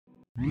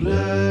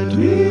Let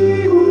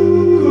me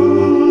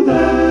Google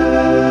that.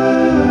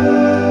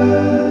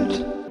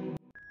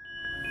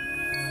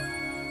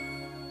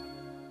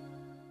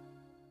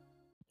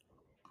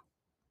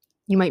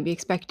 You might be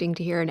expecting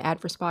to hear an ad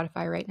for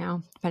Spotify right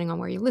now. Depending on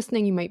where you're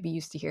listening, you might be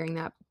used to hearing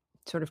that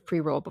sort of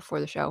pre-roll before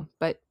the show.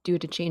 But due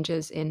to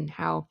changes in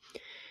how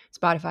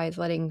Spotify is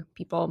letting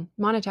people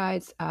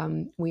monetize,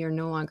 we are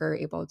no longer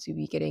able to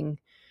be getting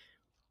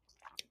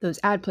those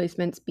ad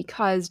placements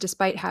because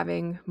despite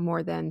having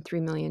more than 3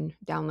 million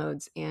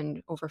downloads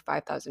and over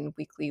 5,000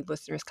 weekly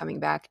listeners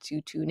coming back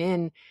to tune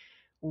in,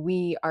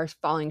 we are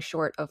falling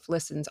short of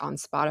listens on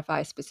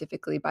Spotify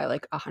specifically by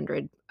like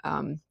 100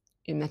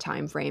 in the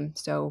time frame.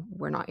 So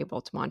we're not able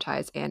to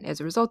monetize. And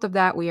as a result of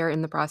that, we are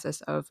in the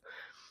process of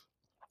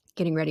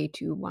getting ready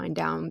to wind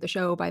down the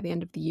show by the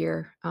end of the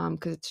year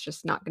because it's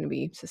just not going to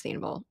be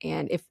sustainable.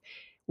 And if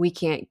we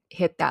can't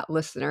hit that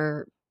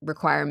listener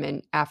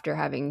requirement after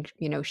having,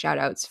 shout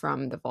outs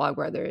from the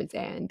Vlogbrothers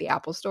and the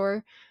Apple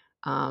Store,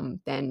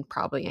 then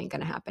probably ain't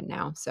going to happen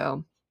now.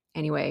 So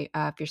anyway,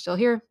 if you're still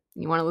here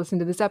and you want to listen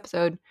to this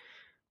episode,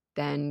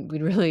 then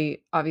we'd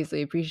really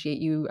obviously appreciate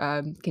you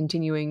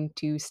continuing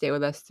to stay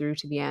with us through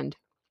to the end.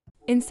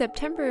 In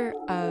September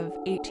of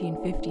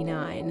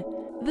 1859,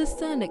 the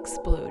sun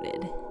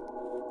exploded.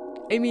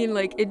 I mean,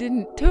 it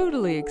didn't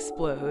totally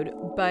explode,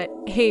 but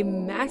a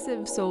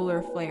massive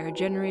solar flare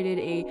generated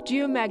a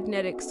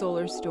geomagnetic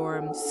solar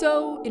storm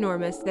so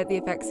enormous that the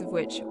effects of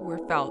which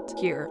were felt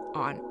here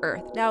on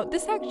Earth. Now,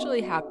 this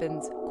actually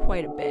happens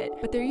quite a bit,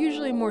 but they're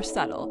usually more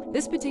subtle.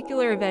 This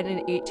particular event in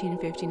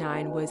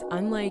 1859 was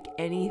unlike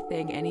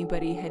anything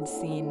anybody had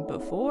seen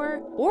before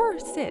or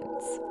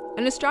since.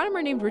 An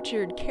astronomer named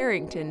Richard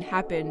Carrington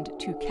happened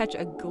to catch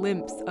a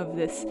glimpse of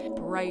this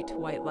bright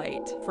white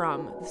light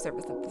from the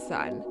surface of the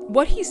sun.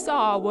 What he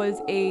saw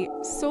was a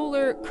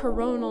solar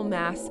coronal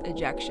mass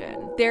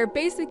ejection. They're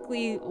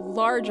basically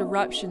large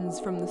eruptions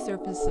from the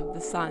surface of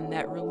the sun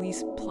that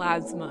release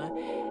plasma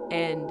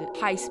and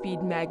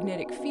high-speed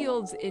magnetic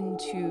fields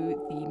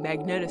into the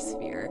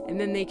magnetosphere, and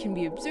then they can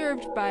be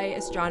observed by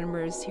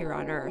astronomers here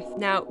on Earth.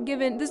 Now,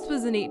 given this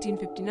was in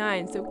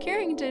 1859, so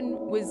Carrington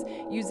was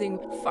using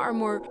far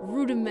more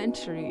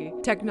rudimentary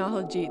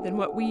technology than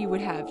what we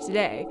would have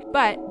today.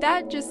 But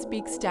that just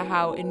speaks to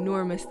how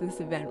enormous this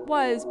event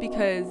was,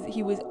 because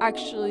he was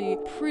actually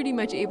pretty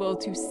much able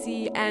to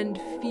see and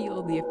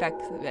feel the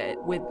effects of it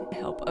with the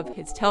help of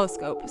his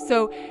telescope.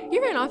 So he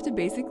ran off to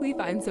basically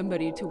find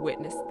somebody to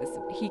witness this.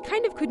 He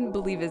kind of couldn't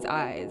believe his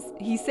eyes.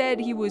 He said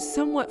he was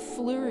somewhat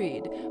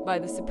flurried by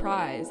the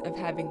surprise of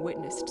having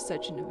witnessed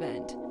such an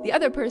event. The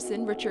other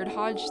person, Richard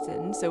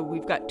Hodgson, so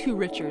we've got two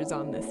Richards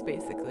on this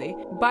basically,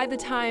 by the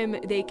time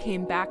they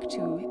came back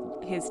to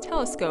his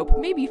telescope,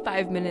 maybe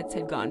 5 minutes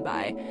had gone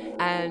by,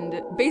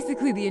 and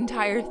basically the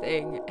entire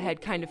thing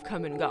had kind of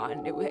come and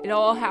gone. It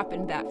all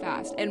happened that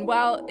fast. And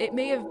while it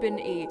may have been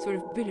a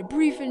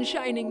brief and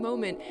shining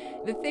moment,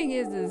 the thing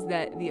is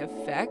that the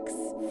effects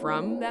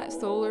from that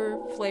solar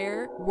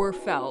flare were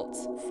felt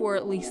for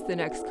at least the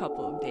next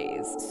couple of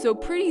days. So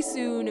pretty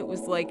soon it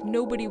was like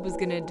nobody was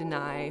going to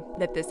deny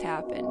that this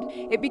happened.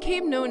 It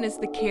became known as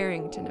the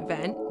Carrington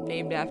event,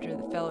 named after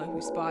the fellow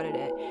who spotted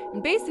it.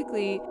 And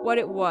basically what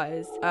it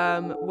was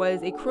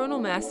a coronal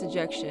mass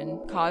ejection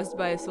caused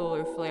by a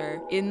solar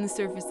flare in the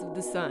surface of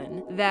the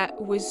sun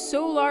that was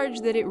so large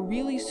that it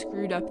really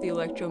screwed up the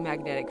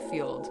electromagnetic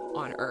field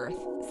on Earth.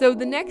 So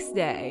the next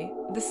day,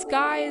 the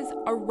skies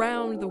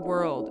around the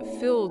world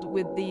filled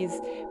with these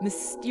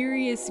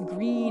mysterious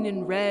green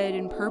and red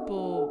and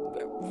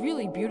purple,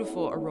 really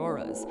beautiful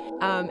auroras.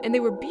 And they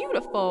were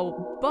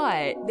beautiful,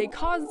 but they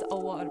caused a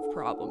lot of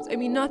problems. I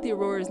mean, not the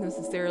auroras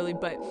necessarily,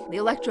 but the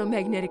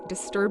electromagnetic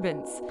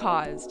disturbance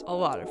caused a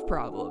lot of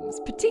problems,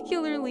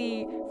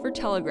 particularly for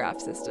telegraph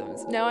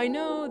systems. Now, I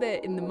know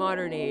that in the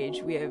modern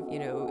age, we have,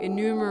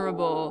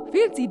 innumerable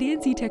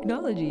fancy-dancy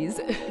technologies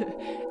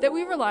that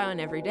we rely on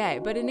every day.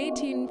 But in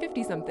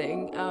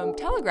 1850-something,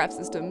 telegraph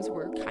systems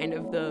were kind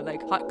of the,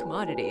 hot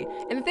commodity.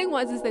 And the thing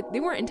is that they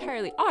weren't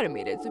entirely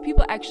automated. So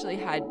people actually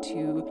had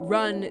to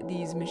run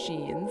these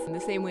machines in the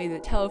same way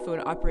that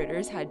telephone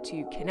operators had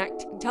to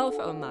connect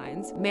telephone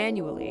lines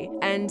manually.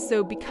 And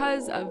so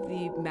because of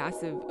the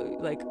massive,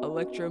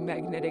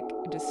 electromagnetic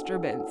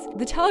disturbance,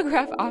 the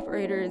telegraph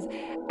operators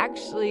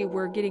actually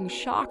were getting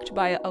shocked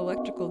by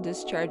electrical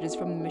discharges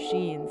from the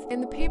machines,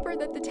 and the paper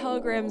that the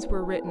telegrams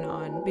were written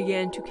on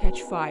began to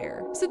catch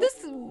fire. So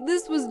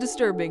this was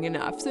disturbing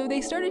enough. So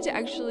they started to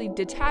actually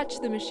detach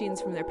the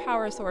machines from their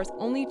power source,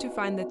 only to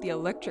find that the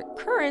electric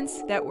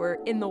currents that were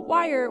in the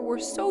wire were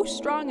so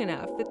strong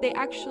enough that they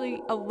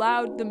actually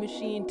allowed the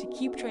machine to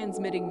keep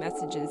transmitting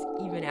messages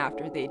even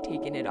after they'd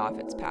taken it off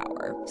its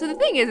power. So the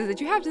thing is that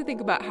you have to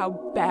think about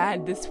how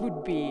bad this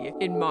would be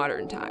in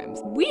modern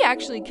times. We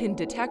actually can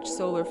detect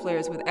solar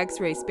flares with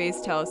X-ray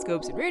space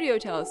telescopes and radio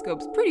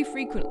telescopes pretty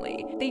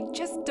frequently. They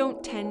just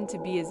don't tend to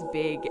be as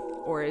big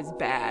or as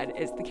bad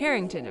as the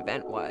Carrington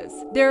event was.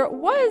 was. There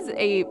was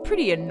a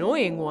pretty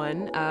annoying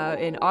one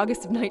in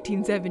August of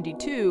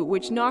 1972,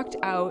 which knocked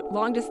out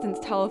long-distance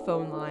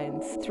telephone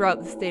lines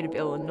throughout the state of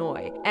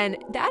Illinois. And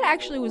that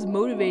actually was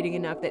motivating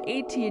enough that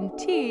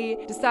AT&T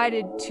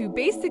decided to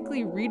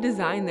basically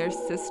redesign their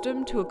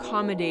system to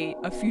accommodate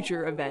a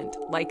future event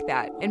like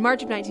that. In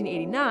March of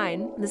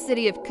 1989, the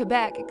city of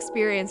Quebec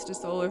experienced a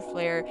solar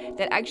flare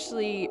that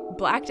actually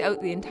blacked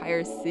out the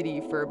entire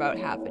city for about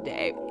half a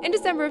day. In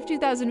December of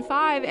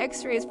 2005,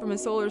 X-rays from a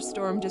solar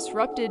storm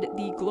disrupted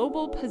the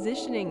global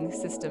positioning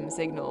system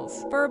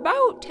signals for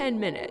about 10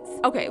 minutes.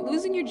 Okay,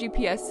 losing your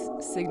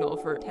GPS signal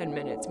for 10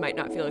 minutes might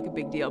not feel like a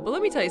big deal, but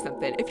let me tell you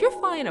something. If you're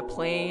flying a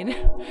plane,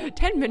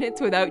 10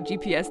 minutes without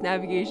GPS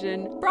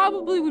navigation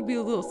probably would be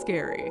a little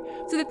scary.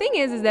 So the thing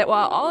is that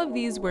while all of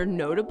these were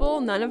notable,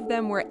 none of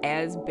them were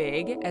as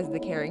big as the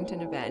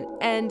Carrington event.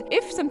 And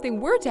if something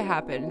were to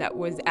happen that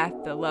was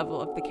at the level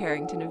of the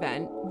Carrington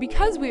event,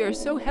 because we are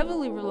so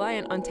heavily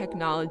reliant on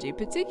technology,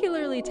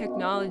 particularly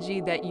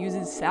technology that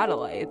uses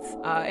satellites,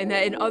 and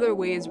that in other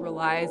ways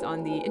relies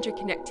on the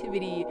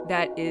interconnectivity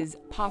that is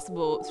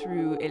possible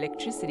through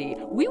electricity,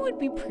 we would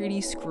be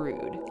pretty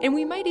screwed. And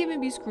we might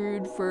even be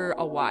screwed for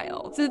a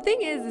while. So the thing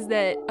is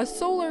that a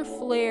solar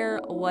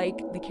flare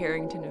like the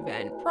Carrington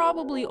event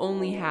probably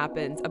only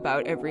happens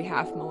about every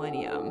half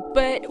millennium.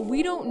 But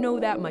we don't know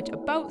that much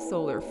about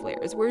solar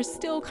flares. We're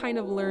still kind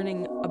of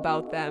learning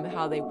about them,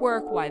 how they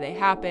work, why they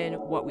happen,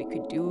 what we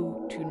could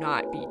do to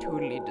not be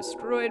totally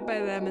destroyed by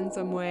them in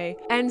some way.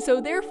 And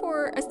so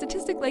therefore, a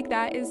statistic like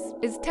that is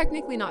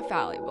technically not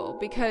fallible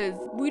because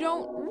we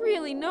don't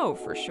really know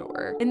for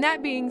sure. And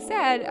that being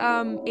said,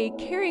 a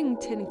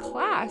Carrington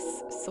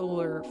class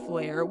solar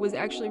flare was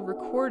actually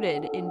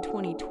recorded in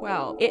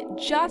 2012. It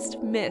just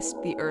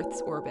missed the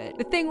Earth's orbit.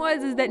 The thing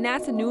is that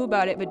NASA knew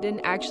about it but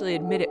didn't actually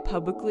admit it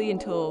publicly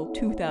until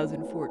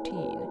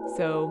 2014.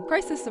 So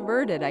crisis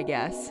averted, I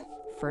guess,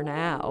 for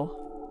now.